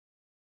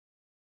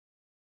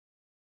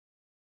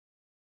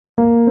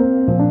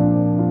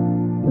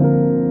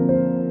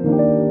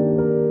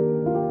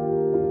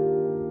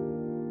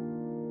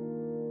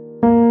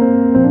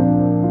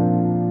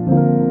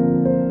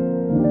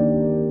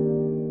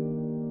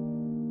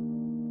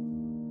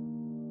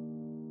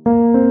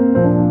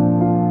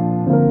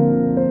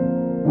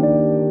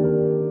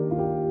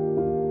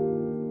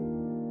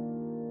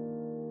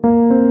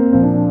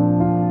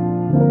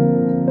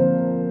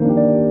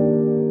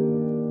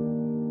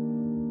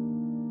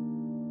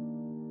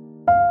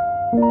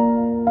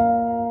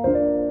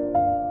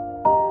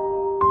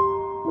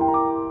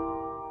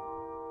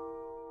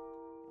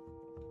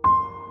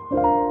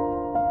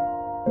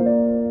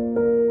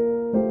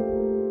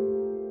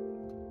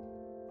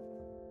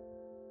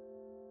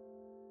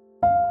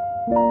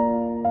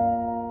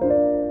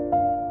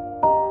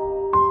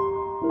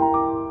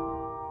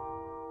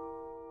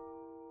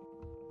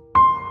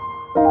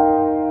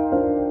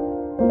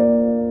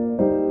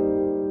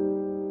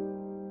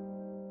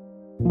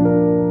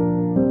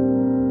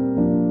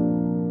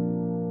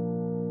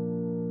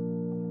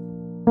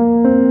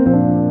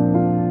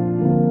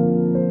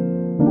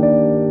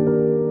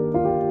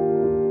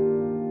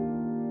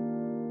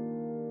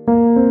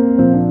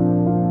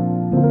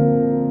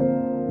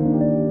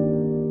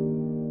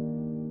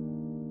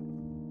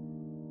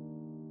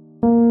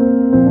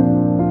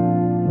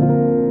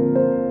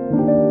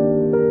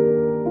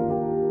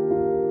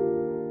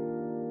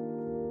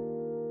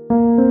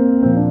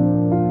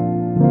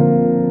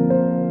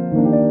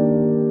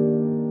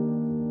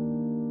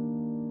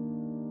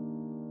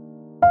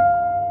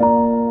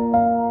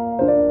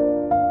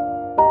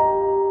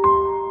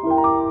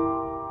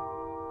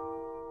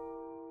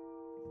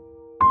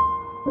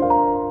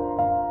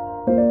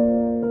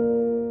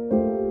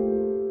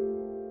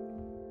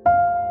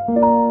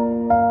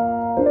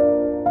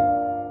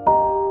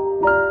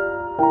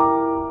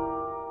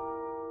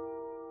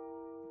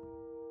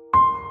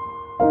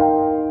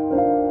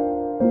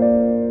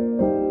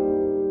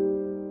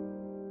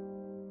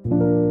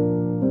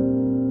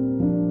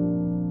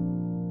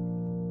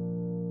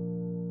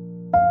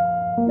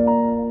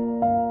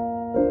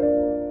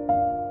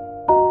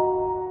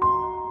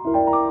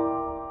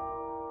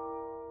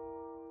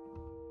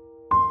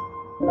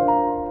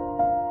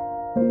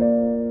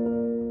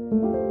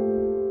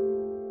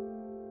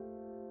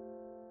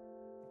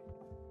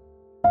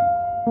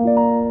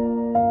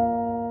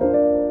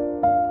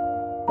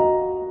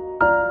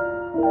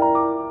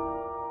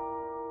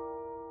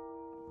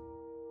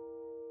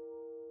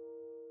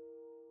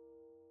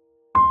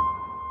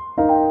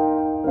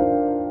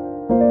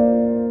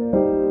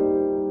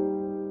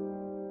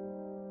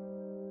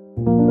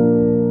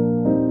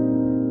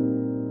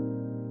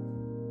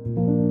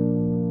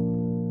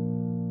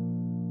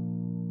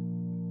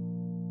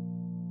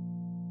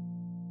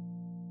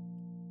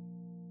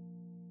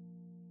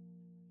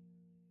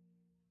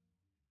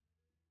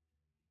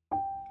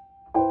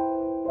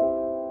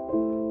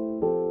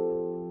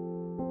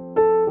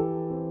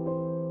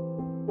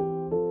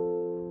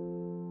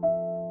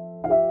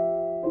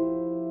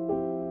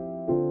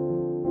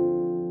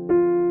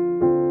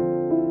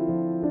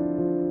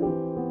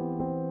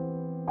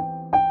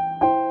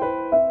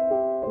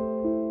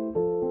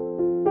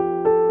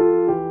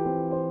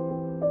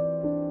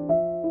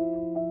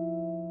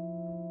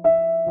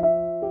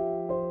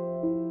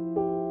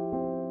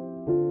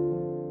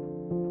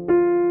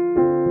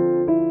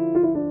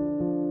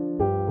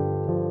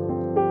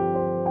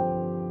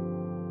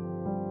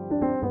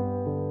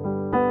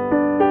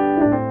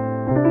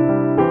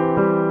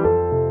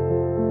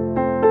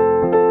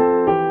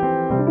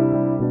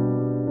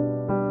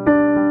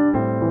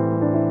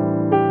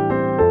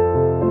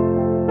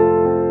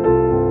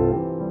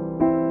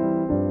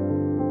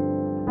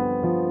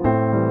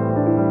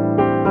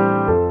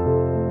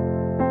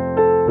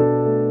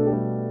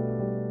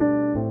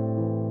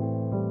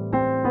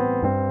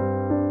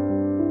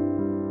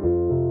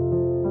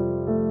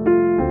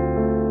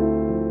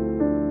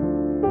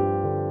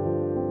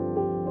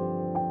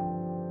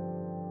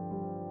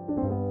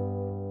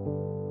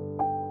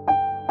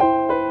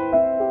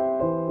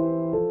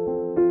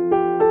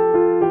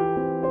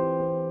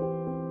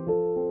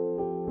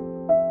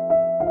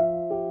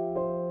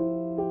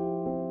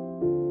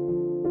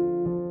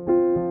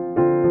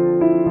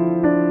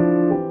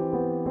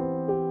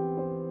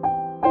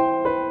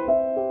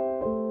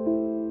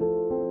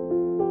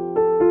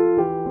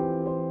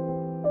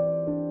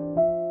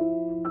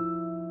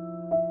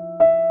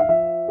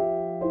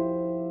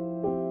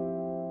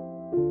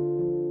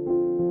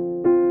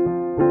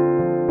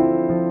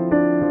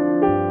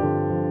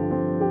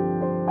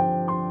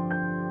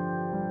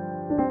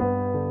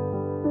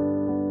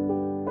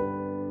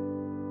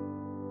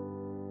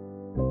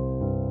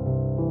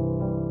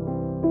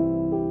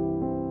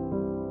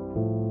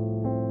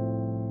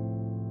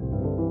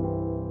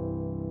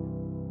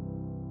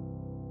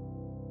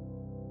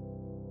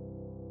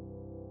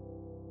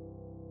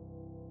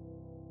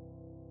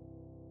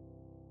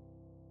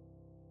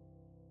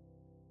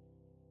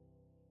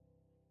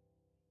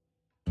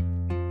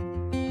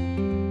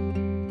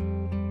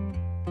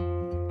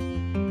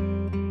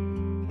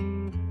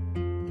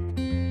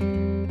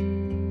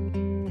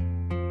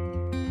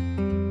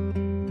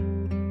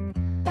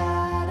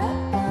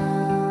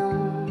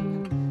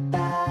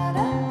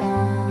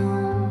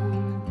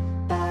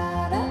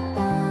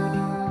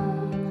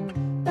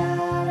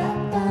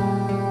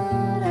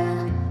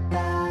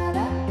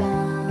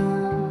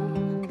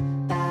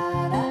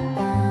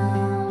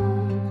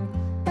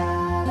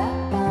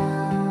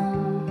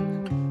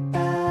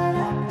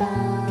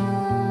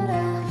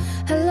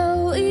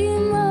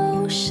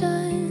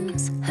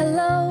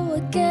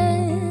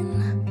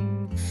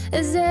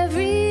'Cause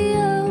every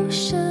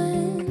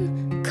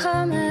ocean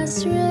come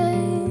as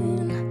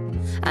rain.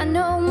 I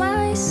know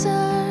my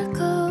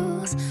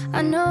circles,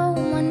 I know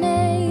my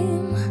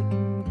name.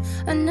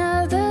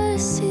 Another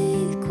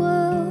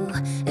sequel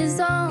is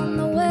on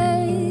the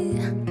way.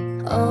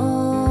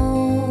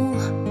 Oh,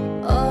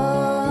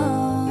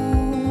 oh,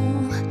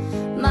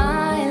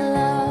 my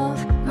love,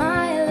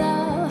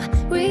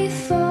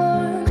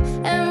 reform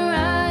and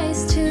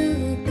rise to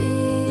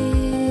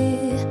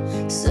be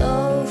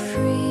so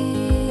free.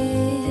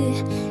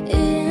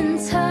 In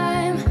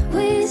time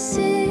we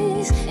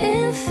seize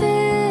infinity.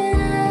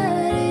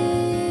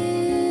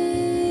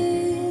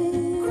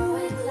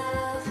 Growing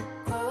love,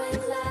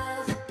 growing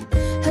love.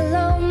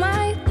 Hello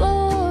my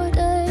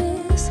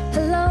borders,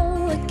 hello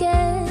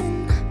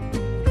again.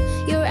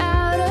 You're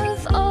out of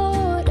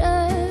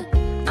order,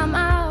 I'm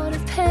out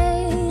of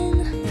pain.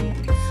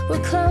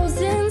 We're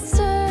closing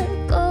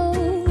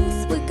circles,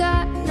 we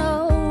got no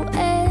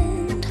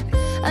end.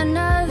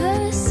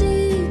 Another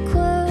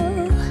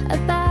sequel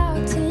about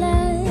to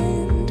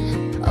land.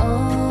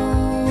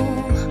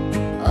 Oh,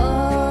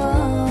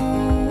 oh,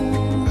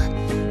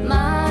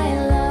 my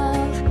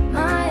love,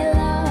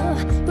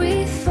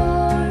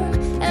 reform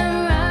and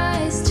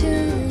rise to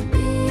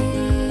be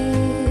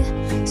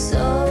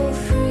so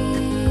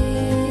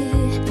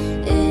free.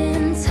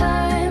 In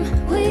time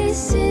we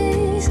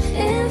seize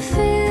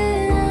infinity.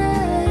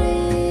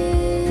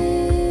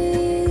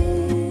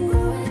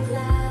 Growing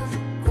love,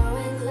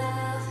 growing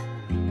love.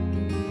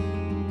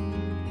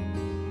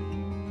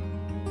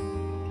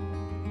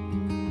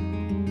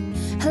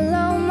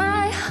 Hello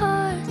my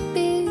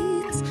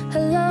heartbeats,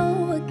 hello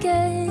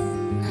again.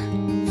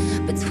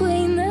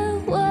 Between the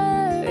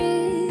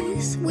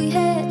worries we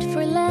head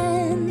for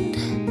land.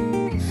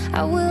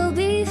 I will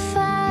be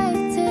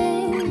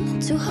fighting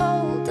to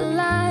hold the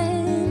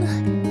line.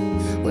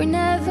 We're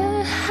never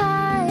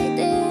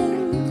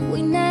hiding, we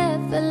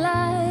never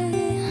lie.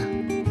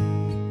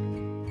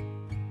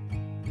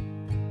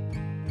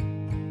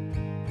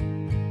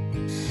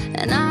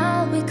 And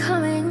I'll be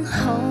coming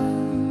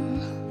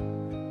home,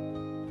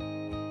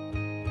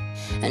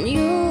 and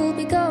you'll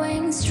be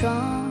going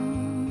strong.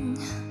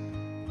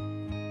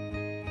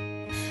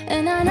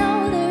 And I know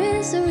there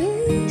is a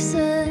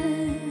reason.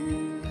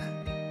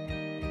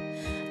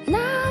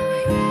 Now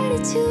we're ready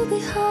to be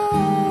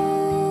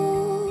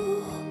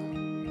whole.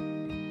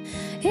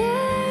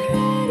 Yeah,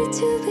 ready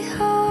to be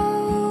whole.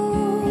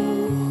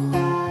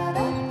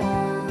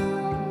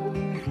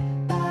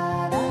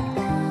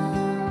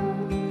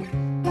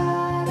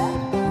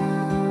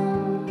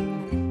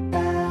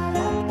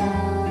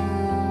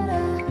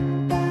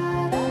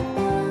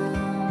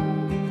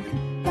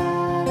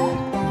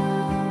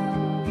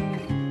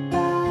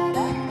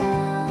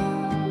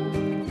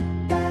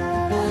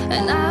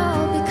 And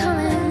I'll be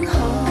coming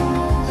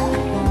home,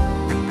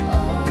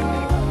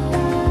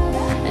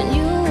 and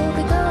you'll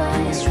be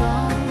going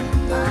strong.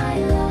 My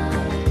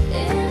love,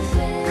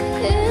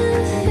 infinity.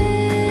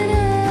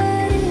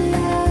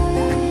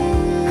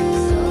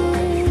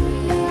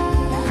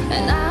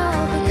 And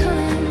I'll be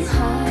coming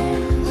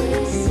home. We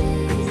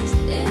seize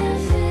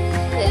infinity.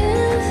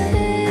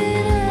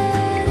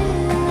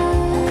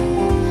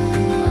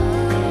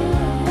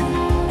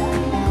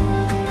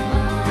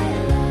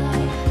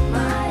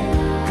 My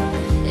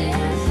love,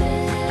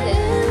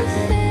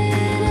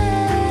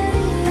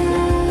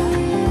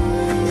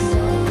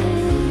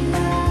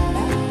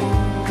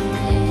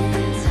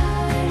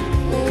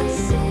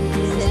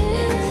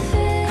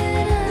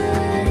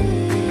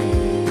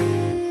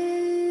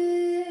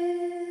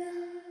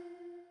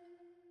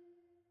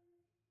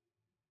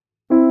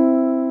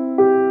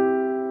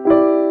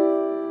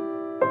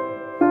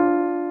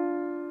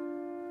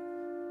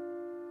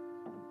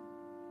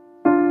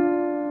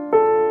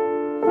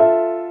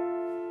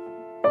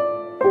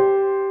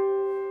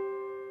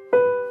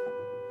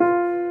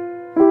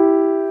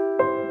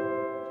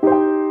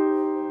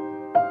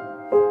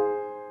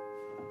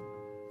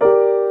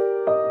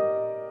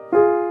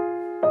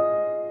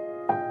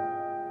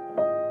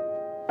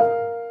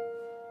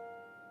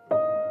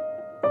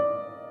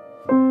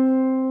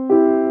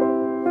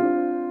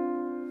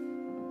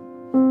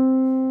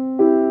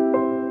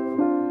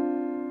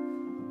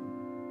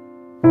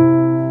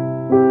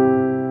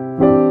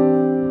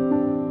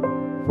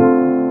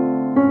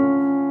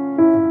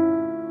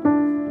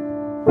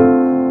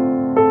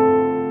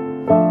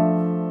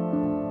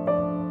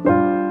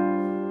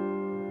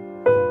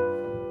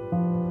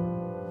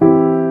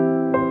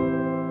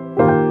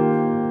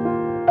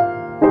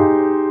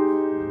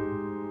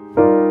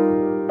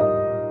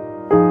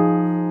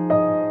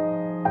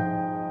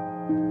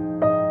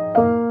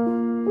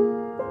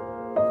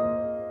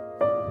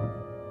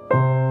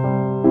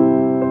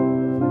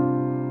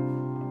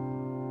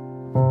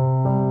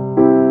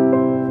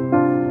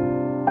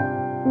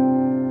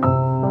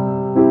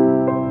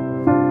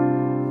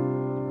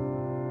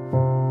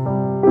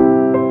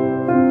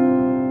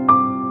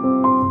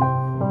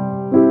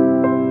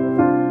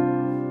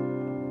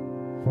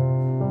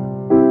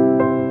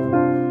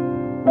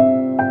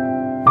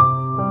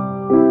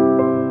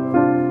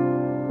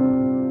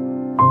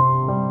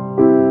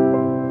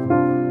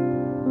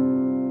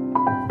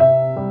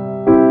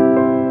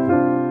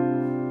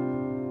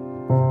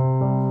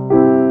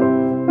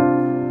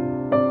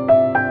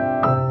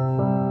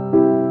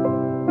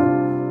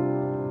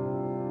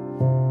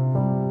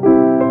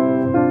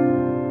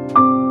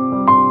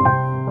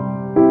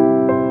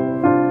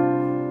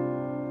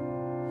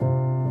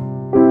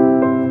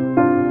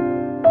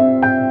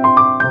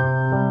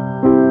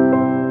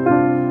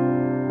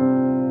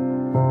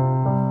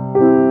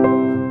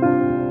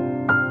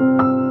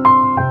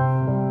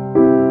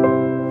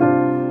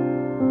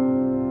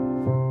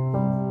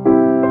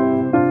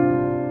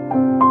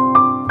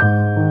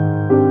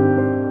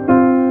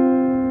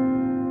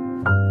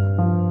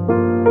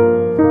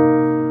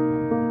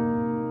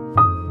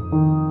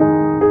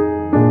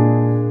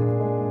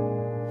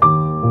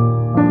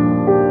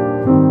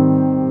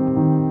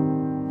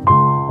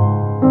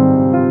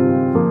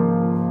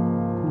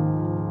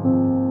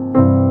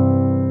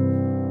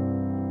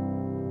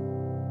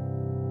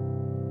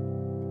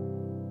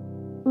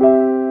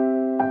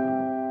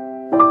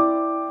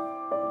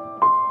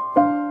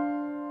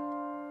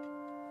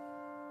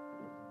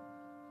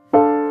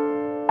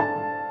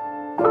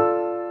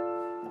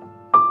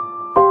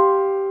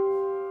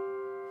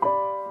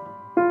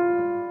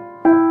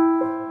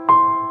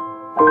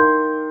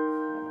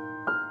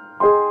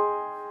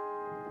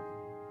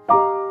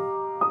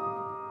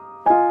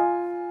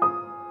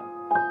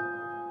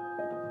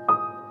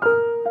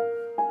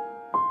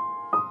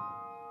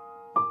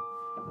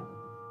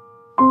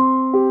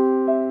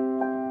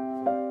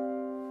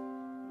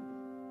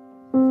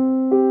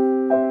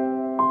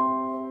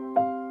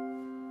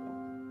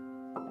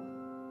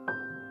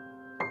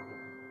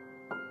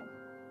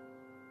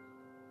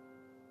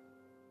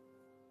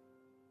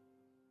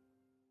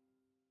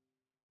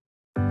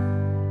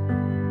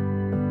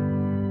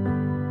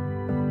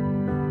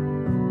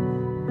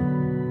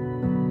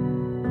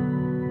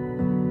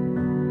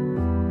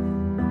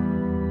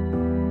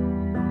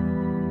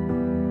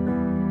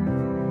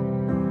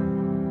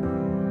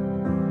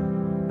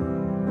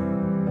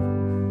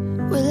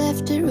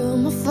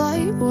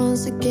 fight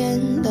once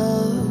again,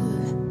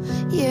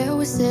 love. Yeah,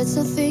 we said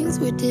some things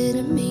we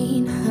didn't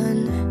mean, hun.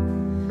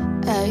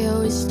 I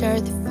always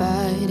start the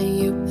fight and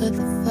you put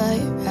the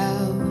fire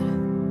out.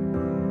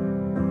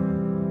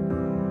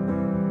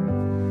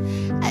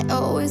 I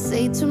always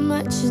say too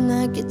much and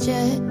I get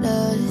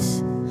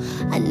jealous.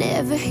 I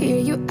never hear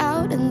you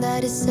out and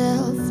that is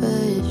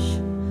selfish.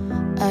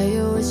 I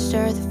always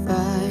start the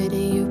fight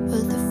and you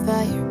put the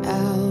fire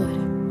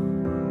out.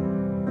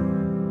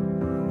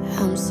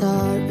 I'm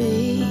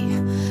sorry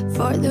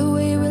for the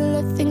way we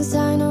left things.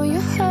 I know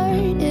you're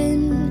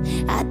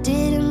hurting. I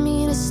didn't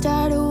mean to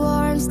start a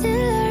war. I'm still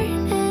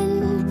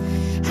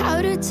learning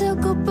how to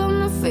talk about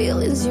my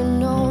feelings. You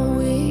know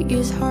it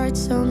is hard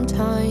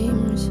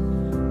sometimes.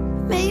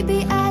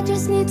 Maybe I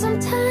just need some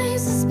time